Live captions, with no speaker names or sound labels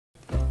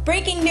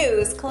Breaking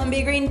news,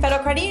 Columbia Green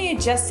Federal Credit Union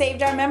just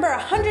saved our member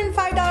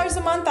 $105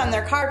 a month on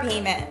their car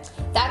payment.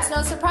 That's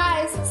no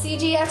surprise.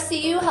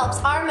 CGFCU helps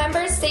our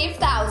members save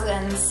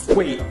thousands.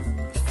 Wait,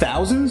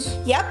 thousands?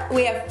 Yep,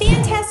 we have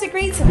fantastic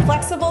rates and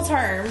flexible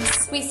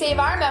terms. We save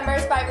our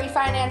members by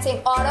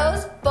refinancing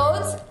autos,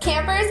 boats,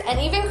 campers,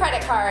 and even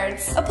credit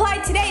cards. Apply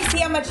today, see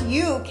how much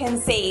you can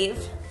save.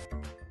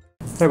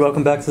 All right,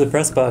 welcome back to the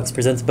Press Box,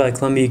 presented by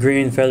Columbia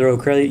Green Federal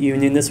Credit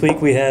Union. This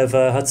week we have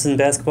Hudson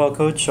basketball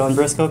coach Shawn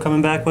Briscoe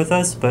coming back with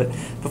us. But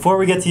before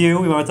we get to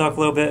you, we want to talk a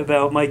little bit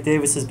about Mike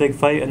Davis's big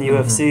fight in the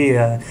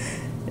UFC.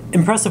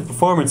 Impressive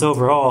performance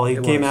overall. He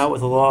came out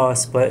with a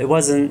loss, but he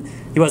wasn't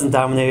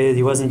dominated.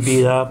 He wasn't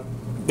beat up.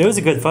 It was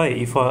a good fight.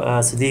 He fought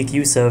Sadiq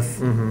Youssef,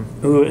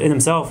 who in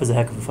himself is a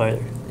heck of a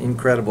fighter.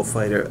 Incredible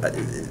fighter.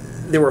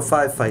 There were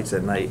 5 fights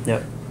that night,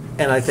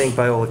 and I think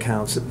by all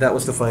accounts that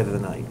was the fight of the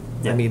night.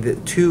 I mean, the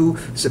 2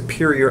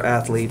 superior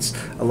athletes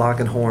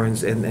locking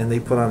horns, and they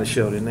put on a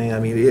show, didn't they? I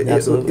mean,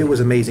 it was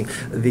amazing.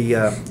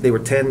 They were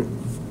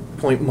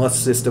 10-point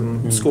must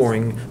system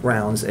scoring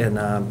rounds, and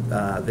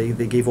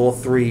they gave all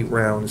 3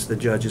 rounds, the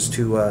judges,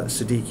 to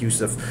Sadiq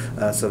Youssef.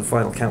 So the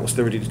final count was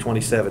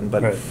 30-27.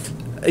 But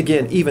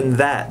again, even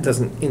that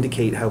doesn't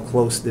indicate how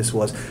close this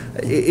was.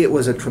 It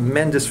was a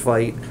tremendous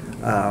fight.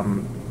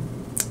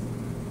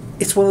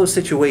 It's one of those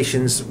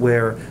situations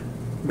where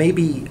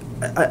maybe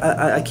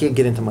I can't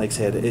get into Mike's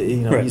head.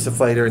 He's a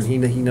fighter and he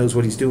knows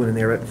what he's doing in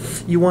there.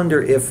 You wonder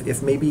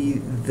if maybe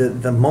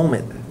the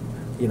moment,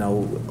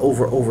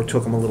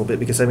 overtook him a little bit,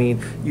 because I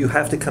mean, you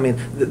have to come in.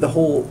 The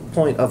whole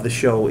point of the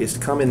show is to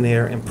come in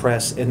there and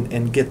press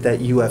and get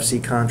that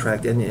UFC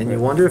contract, and you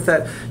wonder if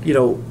that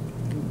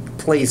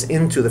plays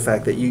into the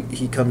fact that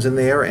he comes in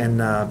there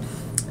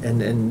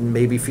and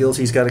maybe feels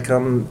he's got to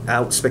come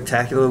out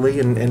spectacularly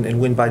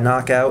and win by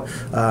knockout,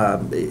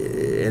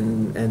 and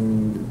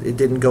it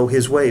didn't go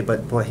his way,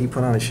 but boy, he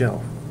put on a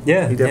show.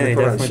 Yeah, he definitely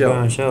put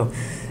on a show.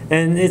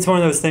 And it's one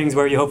of those things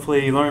where you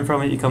hopefully learn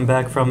from it, you come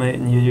back from it,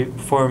 and you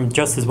perform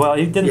just as well.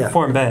 He didn't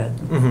perform bad.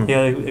 He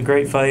had a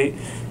great fight,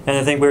 and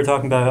I think we were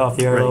talking about it off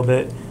the air a little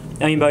bit.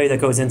 Anybody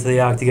that goes into the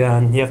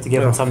octagon, you have to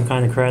give them some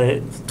kind of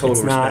credit. Total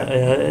respect.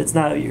 It's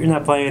not. You're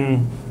not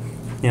playing,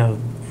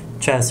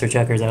 chess or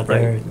checkers out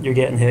there. You're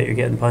getting hit, you're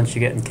getting punched,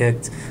 you're getting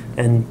kicked,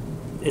 and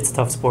it's a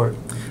tough sport.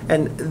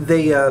 And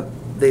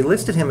they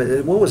listed him,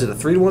 what was it, a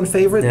 3-1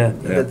 favorite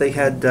that they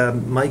had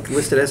Mike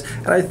listed as,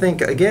 and I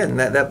think again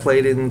that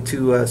played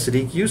into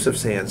Sadiq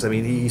Youssef's hands. I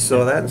mean, he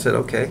saw that and said,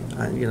 okay,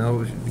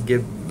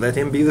 let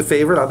him be the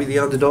favorite, I'll be the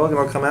underdog, and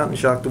I'll come out and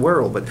shock the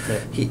world. But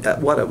he,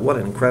 what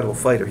an incredible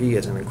fighter he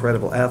is, an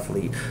incredible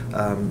athlete.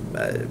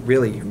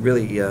 Really,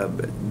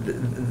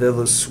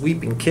 those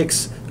sweeping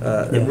kicks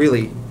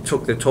really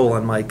took their toll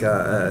on Mike.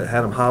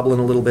 Had him hobbling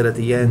a little bit at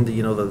the end.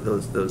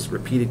 Those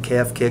repeated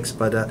calf kicks.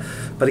 But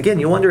again,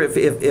 you wonder if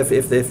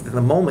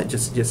the moment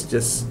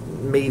just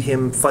made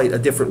him fight a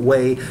different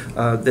way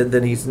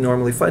than he's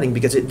normally fighting,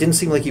 because it didn't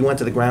seem like he went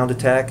to the ground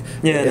attack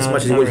as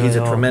much as he would. He's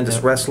a tremendous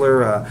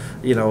wrestler,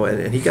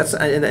 and he got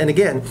and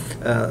again,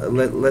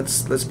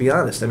 let's be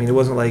honest. I mean, it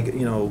wasn't like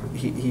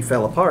he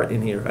fell apart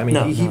in here. I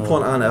mean, he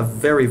put on a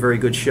very, very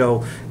good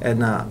show,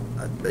 and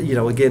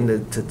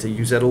again, to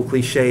use that old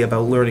cliche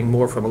about learning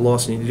more from a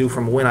loss than you do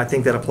from a win, I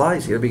think that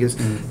applies here, because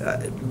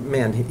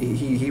man,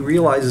 he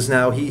realizes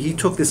now he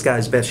took this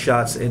guy's best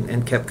shots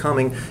and kept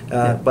coming,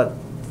 but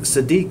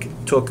Sadiq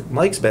took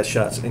Mike's best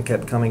shots and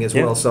kept coming as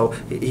well. So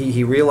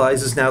he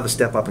realizes now to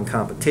step up in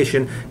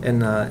competition,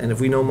 and if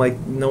we know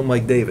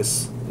Mike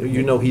Davis,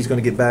 he's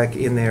going to get back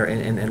in there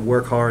and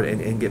work hard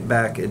and get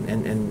back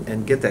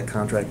and get that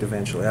contract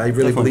eventually. I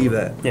really believe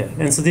that. Yeah,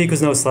 and Sadiq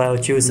was no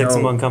slouch. He was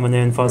 6-1 coming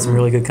in, fought some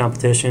really good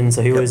competition.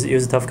 So he was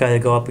a tough guy to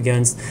go up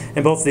against.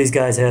 And both of these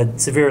guys had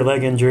severe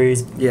leg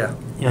injuries.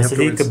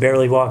 Sadiq could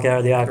barely walk out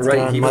of the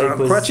octagon. He was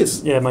on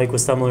crutches. Mike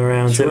was stumbling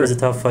around. So it was a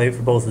tough fight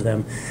for both of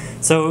them.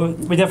 So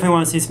we definitely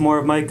want to see some more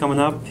of Mike coming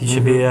up. He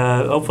should be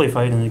hopefully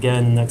fighting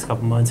again in the next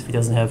couple months if he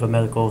doesn't have a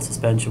medical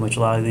suspension, which a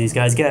lot of these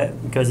guys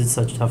get because it's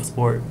such a tough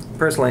sport.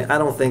 Personally, I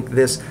don't think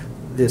this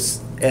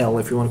L,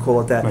 if you want to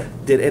call it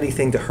that, did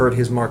anything to hurt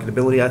his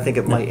marketability. I think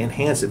it might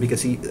enhance it,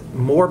 because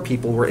more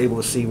people were able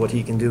to see what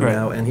he can do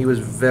now, and he was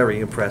very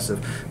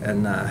impressive.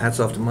 And hats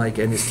off to Mike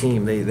and his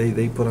team.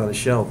 They put on a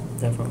show.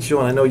 Definitely.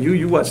 Shawn, I know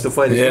you watched the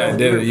fight as well. Yeah, I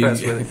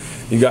did.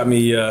 You got me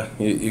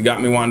you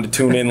got me wanting to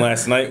tune in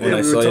last night when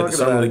I saw you at the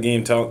start of the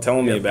game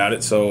telling me about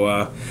it. So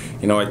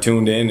I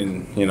tuned in,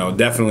 and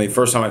definitely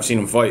first time I've seen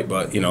him fight.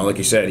 But like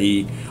you said,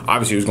 he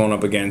obviously was going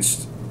up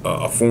against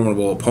a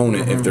formidable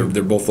opponent if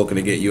they're both looking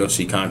to get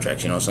UFC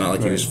contracts. It's not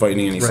like he was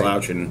fighting any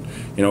slouch, and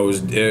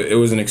it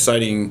was an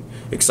exciting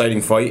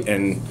fight.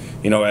 And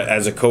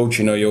as a coach,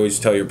 you always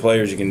tell your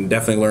players you can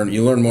definitely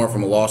learn more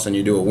from a loss than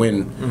you do a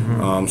win.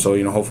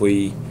 So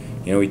hopefully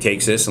he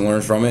takes this and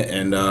learns from it,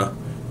 and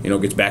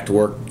gets back to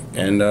work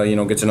and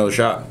gets another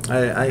shot.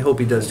 I hope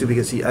he does too,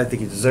 because I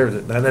think he deserves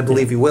it, and I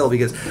believe he will,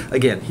 because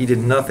again, he did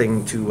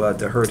nothing to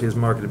hurt his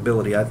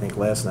marketability. I think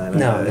last night,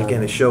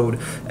 again, it showed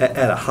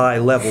at a high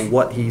level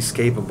what he's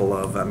capable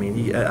of. I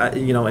mean,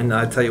 and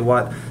I tell you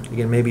what,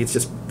 again, maybe it's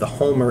just the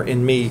homer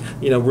in me,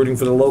 rooting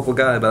for the local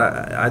guy.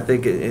 But I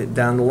think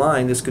down the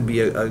line, this could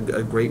be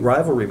a great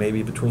rivalry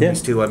maybe between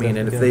these two. I mean,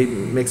 and if they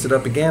mix it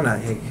up again,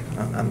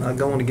 I'm not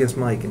going against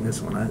Mike in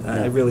this one.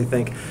 I really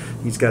think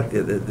he's got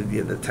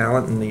the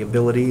talent and the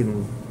ability,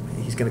 and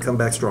he's going to come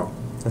back strong.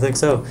 I think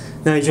so.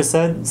 Now, you just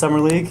said Summer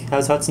League.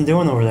 How's Hudson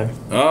doing over there?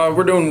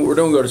 We're doing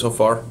good so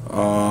far.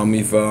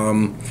 We've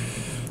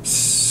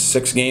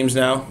 6 games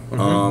now.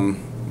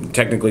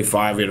 Technically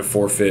 5. We had a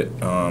forfeit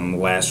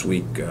last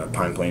week.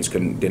 Pine Plains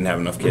didn't have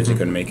enough kids; they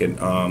couldn't make it.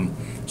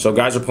 So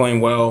guys are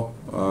playing well.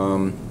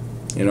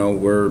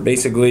 We're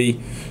basically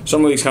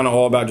Summer League's kind of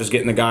all about just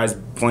getting the guys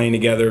playing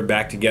together,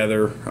 back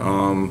together.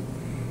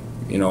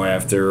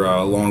 After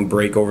a long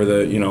break over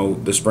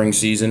the spring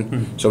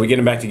season. So we get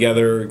them back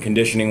together,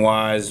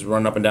 conditioning-wise,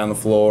 running up and down the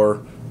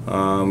floor,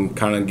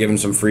 kind of give them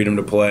some freedom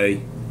to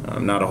play.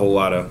 Not a whole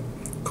lot of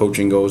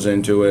coaching goes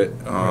into it.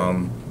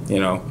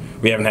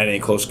 We haven't had any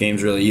close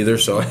games really either,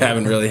 so I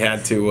haven't really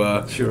had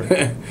to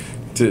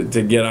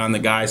to get on the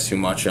guys too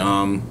much.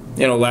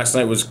 Last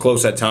night was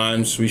close at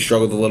times. We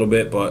struggled a little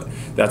bit, but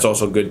that's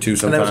also good too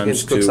sometimes. And that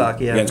was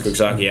against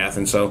Coxsackie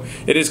Athens. So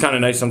it is kind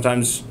of nice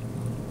sometimes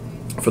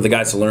for the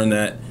guys to learn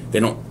that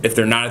if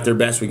they're not at their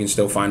best, we can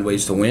still find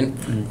ways to win.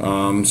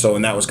 And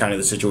that was kind of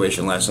the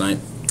situation last night.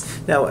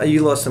 Now,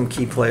 you lost some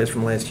key players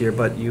from last year,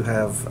 but you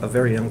have a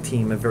very young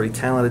team, a very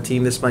talented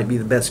team. This might be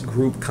the best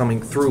group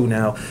coming through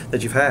now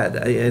that you've had.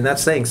 And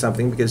that's saying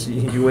something because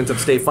you went to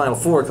state Final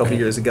Four a couple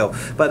years ago.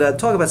 But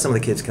talk about some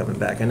of the kids coming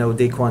back. I know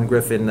Daquan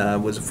Griffin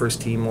was a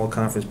first-team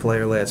all-conference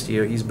player last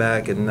year. He's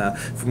back, and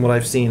from what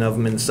I've seen of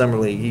him in the Summer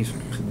League, he's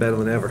better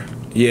than ever.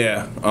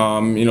 Yeah.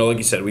 Like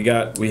you said, we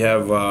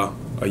have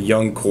a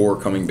young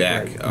core coming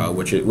back, right.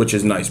 which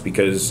is nice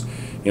because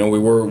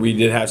we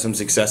did have some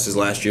successes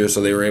last year,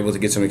 so they were able to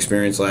get some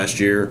experience last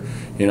year,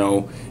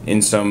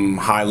 in some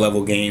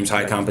high-level games,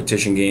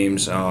 high-competition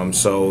games.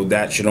 So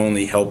that should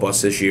only help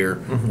us this year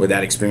with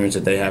that experience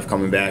that they have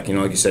coming back.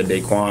 Like you said,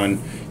 Daquan,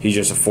 he's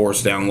just a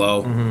force down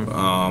low.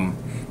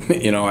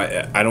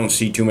 I don't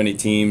see too many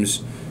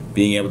teams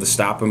being able to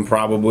stop him.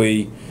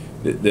 Probably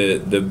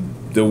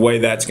the way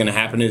that's going to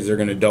happen is they're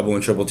going to double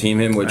and triple team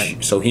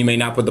him, so he may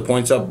not put the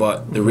points up,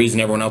 but the reason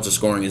everyone else is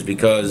scoring is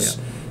because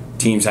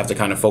teams have to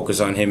kind of focus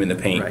on him in the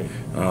paint.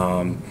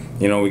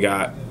 We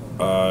got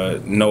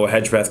Noah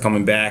Hedgepath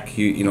coming back.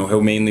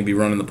 He'll mainly be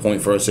running the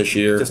point for us this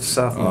year. Just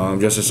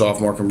a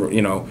sophomore.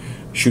 Can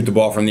shoot the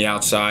ball from the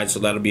outside, so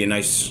that'll be a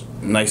nice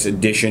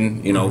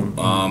addition.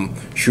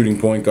 Shooting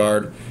point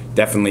guard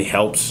definitely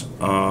helps.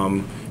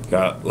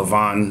 Got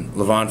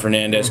Levon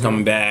Fernandez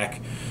coming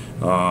back.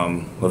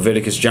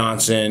 Leviticus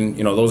Johnson,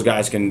 those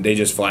guys they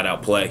just flat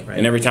out play.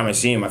 And every time I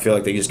see him, I feel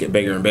like they just get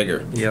bigger and bigger.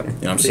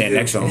 I'm standing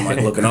next to him,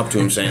 like looking up to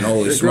him, saying,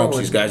 "Holy smokes,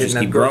 these guys just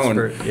keep growing."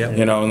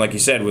 And like you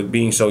said, with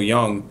being so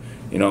young,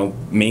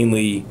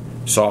 mainly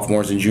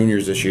sophomores and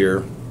juniors this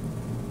year.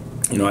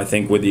 I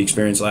think with the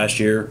experience last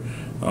year,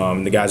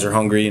 the guys are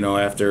hungry.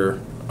 After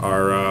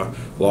our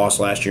loss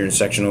last year in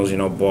sectionals,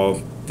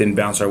 ball didn't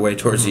bounce our way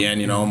towards the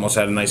end. Almost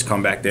had a nice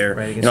comeback there.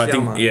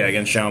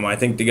 Against Shawn. I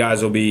think the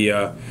guys will be.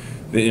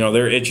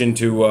 They're itching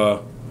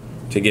to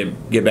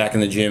get back in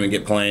the gym and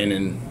get playing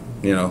and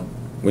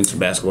win some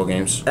basketball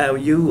games.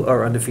 You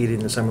are undefeated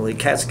in the Summer League.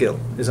 Catskill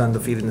is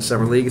undefeated in the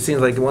Summer League. It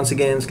seems like once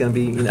again it's going to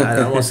be, I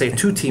don't want to say a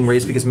 2-team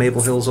race because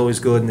Maple Hill's always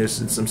good and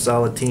there's some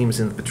solid teams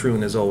in the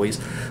Patroon as always.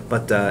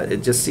 But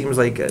it just seems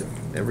like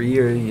every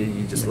year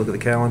you just look at the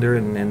calendar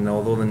and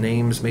although the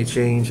names may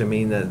change,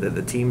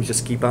 the teams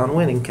just keep on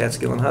winning.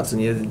 Catskill and Hudson.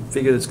 You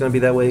figure it's going to be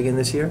that way again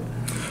this year?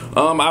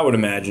 I would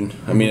imagine.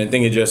 I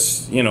think it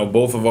just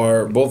both of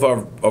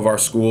our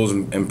schools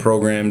and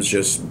programs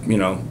just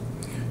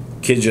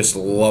kids just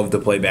love to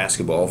play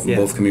basketball from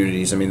both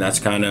communities. That's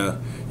kind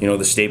of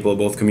the staple of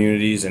both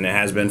communities, and it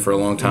has been for a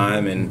long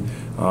time. And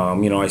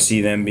I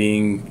see them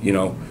being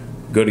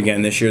good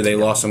again this year. They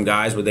lost some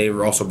guys, but they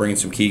were also bringing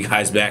some key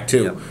guys back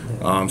too.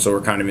 So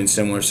we're kind of in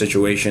similar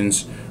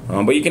situations.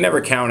 But you can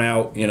never count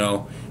out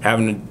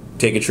having to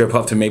take a trip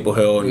up to Maple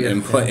Hill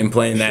and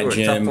play in that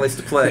gym. Tough place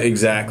to play.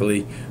 Exactly.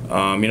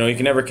 You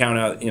can never count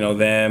out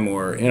them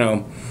or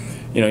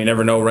you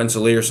never know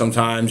Rensselaer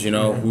sometimes.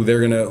 Who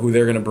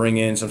they're gonna bring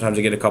in. Sometimes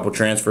they get a couple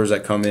transfers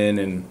that come in,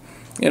 and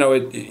you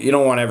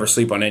don't want to ever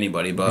sleep on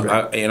anybody.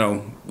 But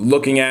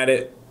looking at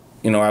it,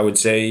 I would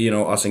say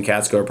us and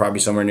Catskill are probably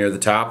somewhere near the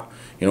top.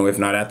 If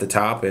not at the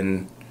top,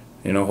 and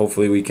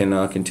hopefully we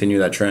can continue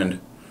that trend.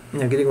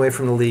 Now, getting away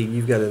from the league,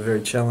 you've got a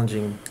very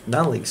challenging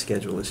non-league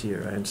schedule this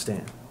year. I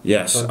understand.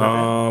 Yes.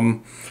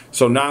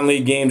 So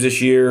non-league games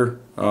this year,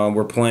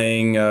 we're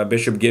playing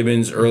Bishop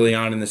Gibbons early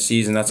on in the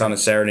season. That's on a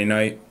Saturday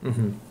night.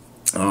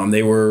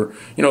 They were,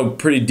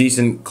 pretty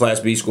decent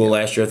Class B school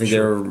last year. I think they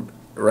were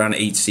around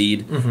 8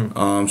 seed.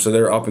 So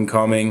they're up and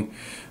coming.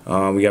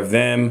 We have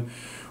them.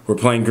 We're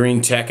playing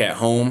Green Tech at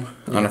home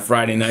on a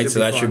Friday night, so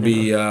that should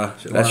be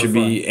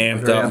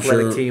amped up. I'm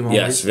sure.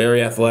 Yes,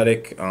 very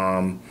athletic.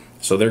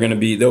 So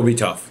they'll be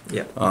tough.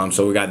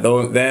 So we got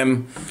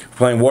them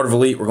playing Waterville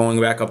Elite. We're going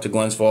back up to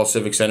Glens Falls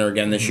Civic Center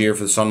again this year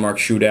for the Sunmark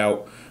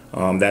Shootout.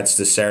 That's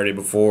the Saturday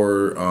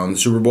before the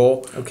Super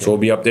Bowl. Okay. So we'll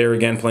be up there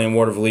again playing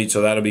Waterville Elite,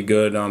 so that'll be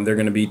good. They're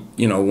going to be,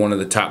 one of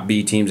the top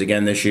B teams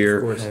again this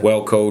year,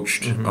 well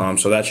coached.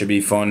 So that should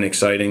be fun and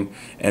exciting.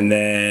 And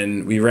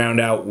then we round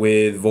out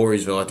with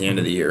Voorheesville at the end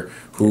of the year,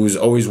 who's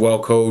always well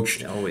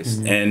coached. Always.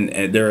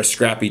 And they're a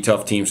scrappy,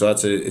 tough team. So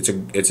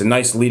it's a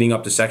nice leading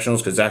up to sectionals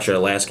because it's actually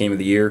our last game of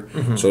the year.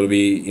 So it'll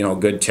be a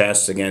good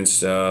test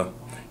against a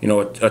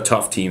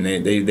tough team.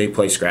 They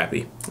play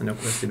scrappy. No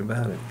question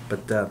about it.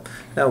 But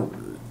now,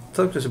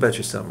 talk to us about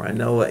your summer. I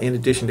know, in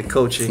addition to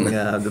coaching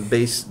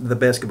the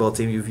basketball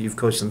team, you've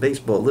coached some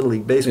baseball, Little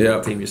League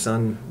baseball team. Your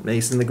son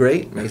Mason the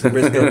Great, Mason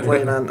Briscoe,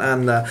 playing on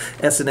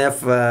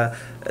SNF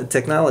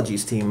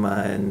Technologies team,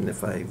 and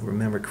if I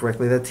remember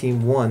correctly, that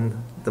team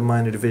won the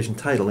minor division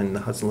title in the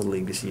Hudson Little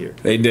League this year.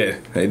 They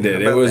did.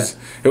 It was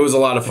a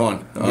lot of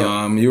fun.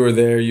 You were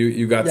there.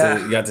 You got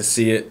to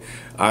see it.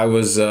 I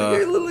was.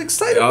 You're a little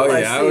excited. Oh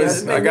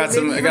yeah, I got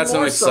some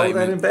excitement. So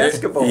than in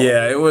basketball.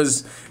 It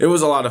was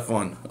a lot of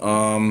fun.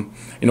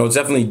 It's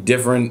definitely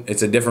different.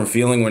 It's a different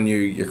feeling when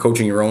you're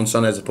coaching your own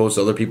son as opposed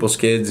to other people's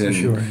kids, and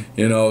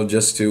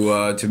just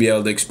to be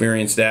able to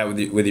experience that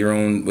with your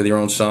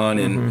own son,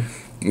 and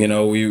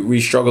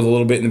we struggled a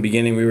little bit in the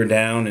beginning. We were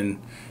down, and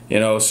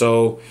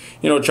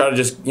try to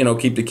just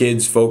keep the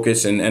kids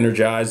focused and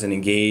energized and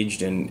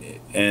engaged, and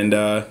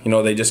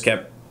they just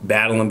kept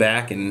battling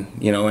back,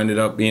 and ended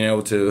up being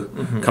able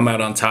to come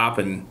out on top,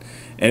 and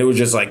it was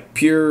just like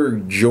pure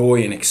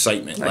joy and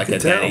excitement. Like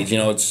at that age,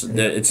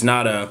 it's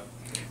not a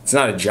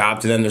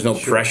job to them. There's no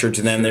pressure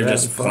to them. They're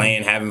just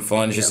playing, having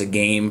fun. It's just a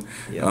game.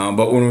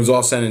 But when it was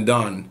all said and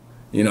done,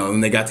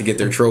 and they got to get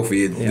their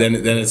trophy, then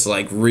it's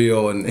like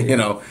real, and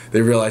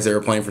they realized they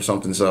were playing for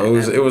something. So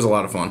it was a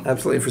lot of fun.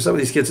 Absolutely, for some of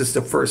these kids, it's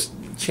the first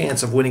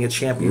chance of winning a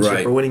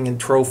championship or winning a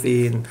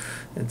trophy, and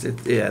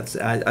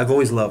I've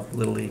always loved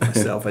Little League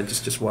myself. I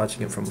just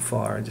watching it from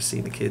afar and just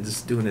seeing the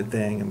kids doing their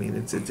thing. I mean,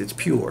 it's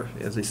pure,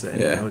 as they say.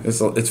 Yeah,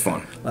 it's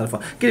fun. A lot of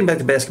fun. Getting back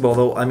to basketball,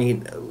 though, I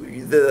mean,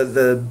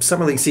 the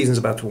summer league season's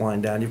about to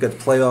wind down. You've got the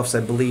playoffs,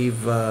 I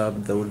believe,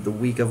 the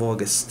week of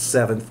August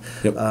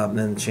 7th, and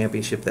then the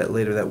championship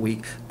later that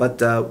week.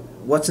 But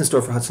what's in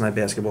store for Hudson High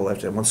basketball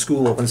after that? Once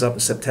school opens up in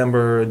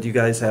September, do you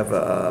guys have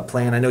a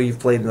plan? I know you've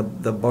played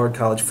in the Bard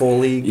College Fall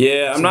League.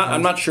 Yeah,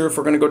 I'm not sure if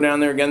we're going to go down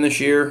there again this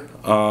year.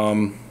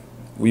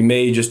 We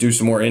may just do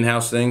some more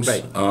in-house things.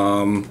 Right.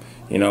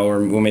 Or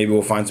maybe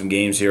we'll find some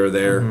games here or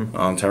there.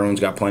 Tyrone's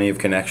got plenty of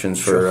connections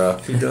for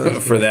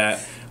that.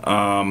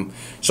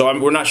 So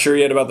we're not sure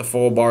yet about the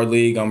full Bard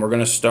League. We're going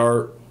to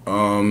start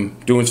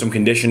doing some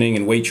conditioning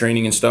and weight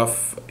training and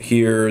stuff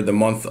here the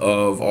month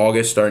of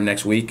August, starting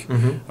next week.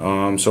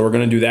 So we're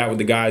going to do that with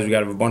the guys. We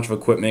got a bunch of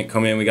equipment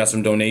come in. We got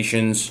some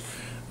donations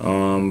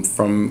from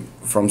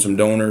some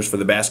donors for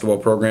the basketball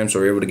program, so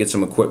we're able to get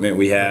some equipment.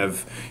 We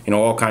have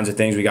all kinds of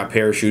things. We got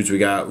parachutes, we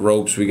got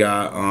ropes, we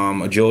got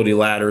agility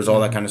ladders,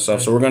 all that kind of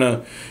stuff. So we're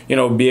gonna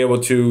be able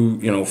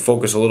to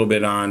focus a little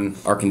bit on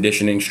our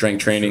conditioning,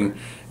 strength training,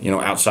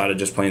 outside of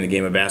just playing the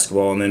game of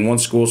basketball. And then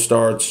once school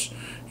starts,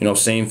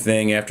 same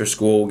thing. After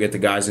school, get the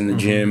guys in the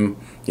gym,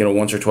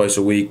 once or twice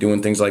a week,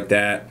 doing things like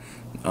that.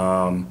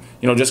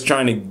 Just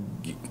trying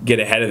to get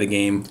ahead of the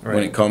game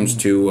when it comes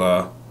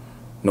to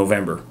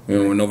November.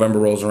 When November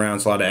rolls around,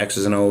 it's a lot of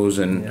X's and O's,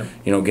 and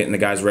getting the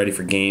guys ready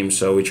for games.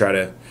 So we try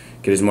to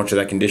get as much of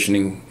that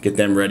conditioning, get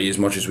them ready as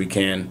much as we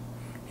can,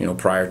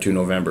 prior to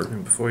November.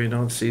 And before you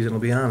know it, the season will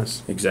be on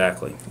us.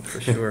 Exactly. For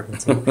sure.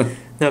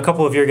 Now, a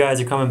couple of your guys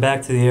are coming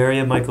back to the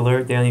area. Michael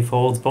Alert, Danny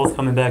Folds, both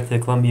coming back to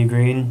Columbia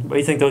Green. What do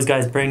you think those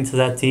guys bring to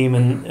that team,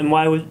 and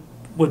why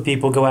would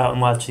people go out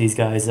and watch these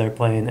guys that are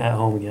playing at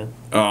home again?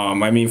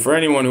 For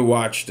anyone who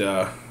watched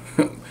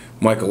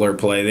Michael Alert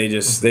play,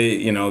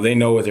 they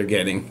know what they're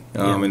getting,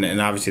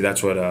 and obviously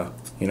that's what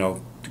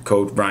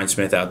Coach Brian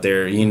Smith out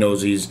there, he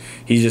knows he's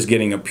just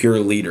getting a pure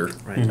leader.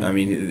 Right.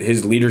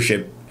 His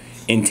leadership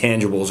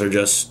intangibles are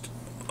just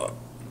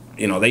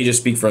they just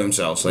speak for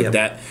themselves. Like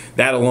that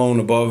alone,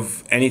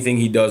 above anything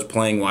he does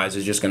playing wise,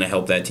 is just going to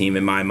help that team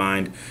in my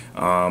mind.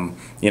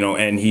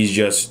 And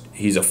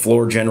he's a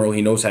floor general.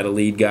 He knows how to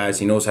lead guys.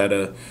 He knows how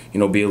to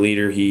be a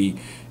leader. He's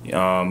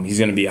going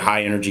to be a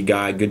high energy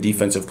guy, good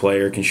defensive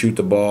player, can shoot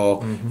the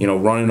ball,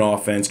 run an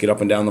offense, get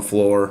up and down the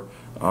floor.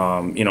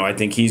 I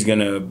think he's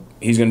gonna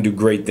do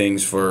great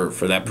things for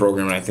that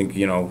program, and I think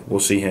we'll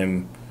see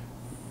him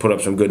put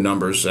up some good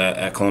numbers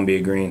at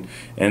Columbia Green.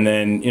 And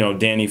then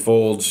Danny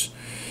Folds,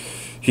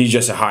 he's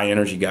just a high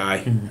energy guy.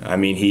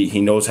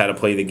 He knows how to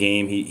play the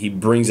game. He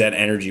brings that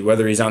energy,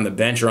 whether he's on the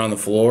bench or on the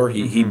floor.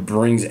 He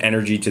brings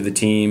energy to the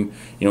team.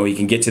 He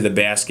can get to the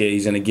basket.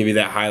 He's going to give you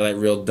that highlight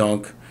reel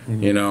dunk.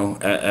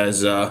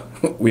 As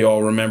we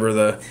all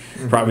remember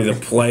probably the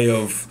play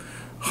of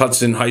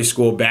Hudson High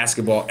School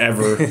basketball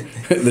ever,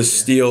 the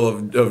steal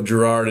of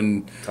Gerard,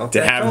 and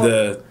to have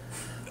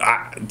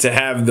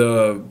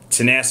the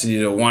tenacity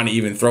to want to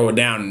even throw it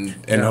down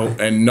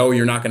and know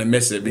you're not going to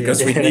miss it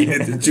because we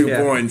needed the 2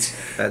 points.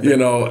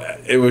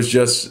 It was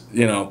just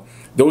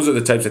those are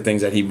the types of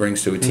things that he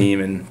brings to a team,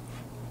 and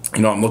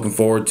I'm looking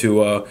forward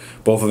to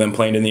both of them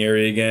playing in the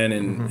area again,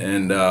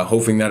 and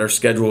hoping that our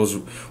schedules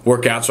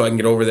work out so I can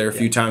get over there a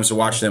few times to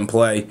watch them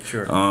play.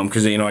 Sure.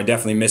 Because I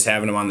definitely miss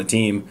having them on the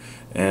team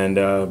and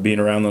being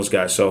around those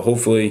guys. So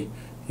hopefully,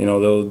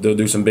 they'll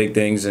do some big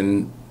things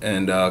and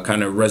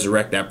kind of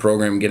resurrect that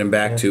program, get them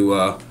back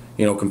to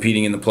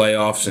competing in the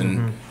playoffs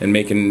and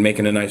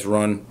making a nice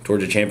run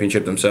towards a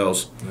championship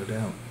themselves. No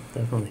doubt.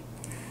 Definitely.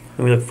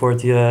 And we look forward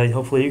to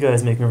hopefully you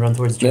guys making a run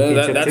towards the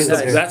championship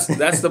too.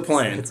 That's the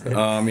plan.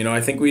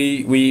 I think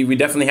we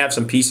definitely have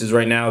some pieces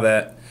right now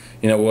that,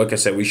 like I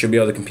said, we should be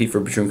able to compete for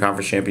a Between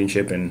Conference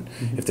Championship, and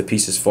if the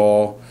pieces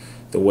fall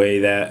the way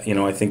that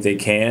I think they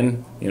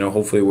can,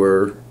 hopefully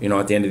we're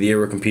at the end of the year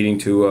we're competing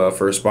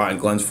for a spot in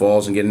Glens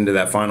Falls and get into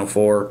that Final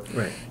Four.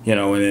 Right.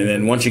 And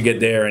then once you get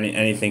there,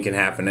 anything can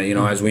happen.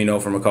 As we know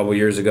from a couple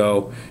years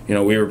ago,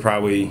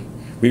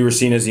 we were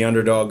seen as the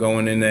underdog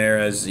going in there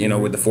as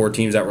with the 4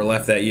 teams that were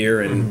left that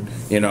year, and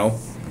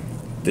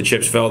the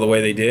chips fell the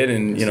way they did,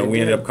 and we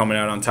ended up coming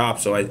out on top.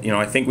 So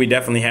I think we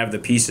definitely have the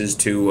pieces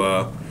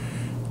to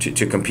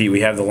compete.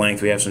 We have the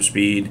length, we have some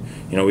speed.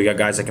 We got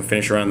guys that can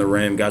finish around the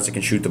rim, guys that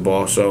can shoot the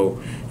ball.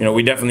 So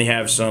we definitely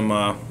have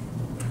some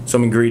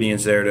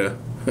ingredients there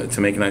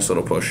to make a nice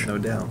little push. No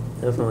doubt.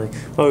 Definitely.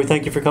 Well, we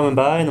thank you for coming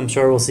by, and I'm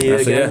sure we'll see you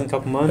again in a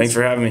couple months. Thanks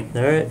for having me.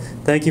 All right.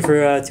 Thank you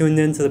for tuning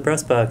in to the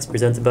Press Box,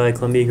 presented by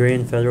Columbia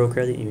Green Federal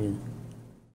Credit Union.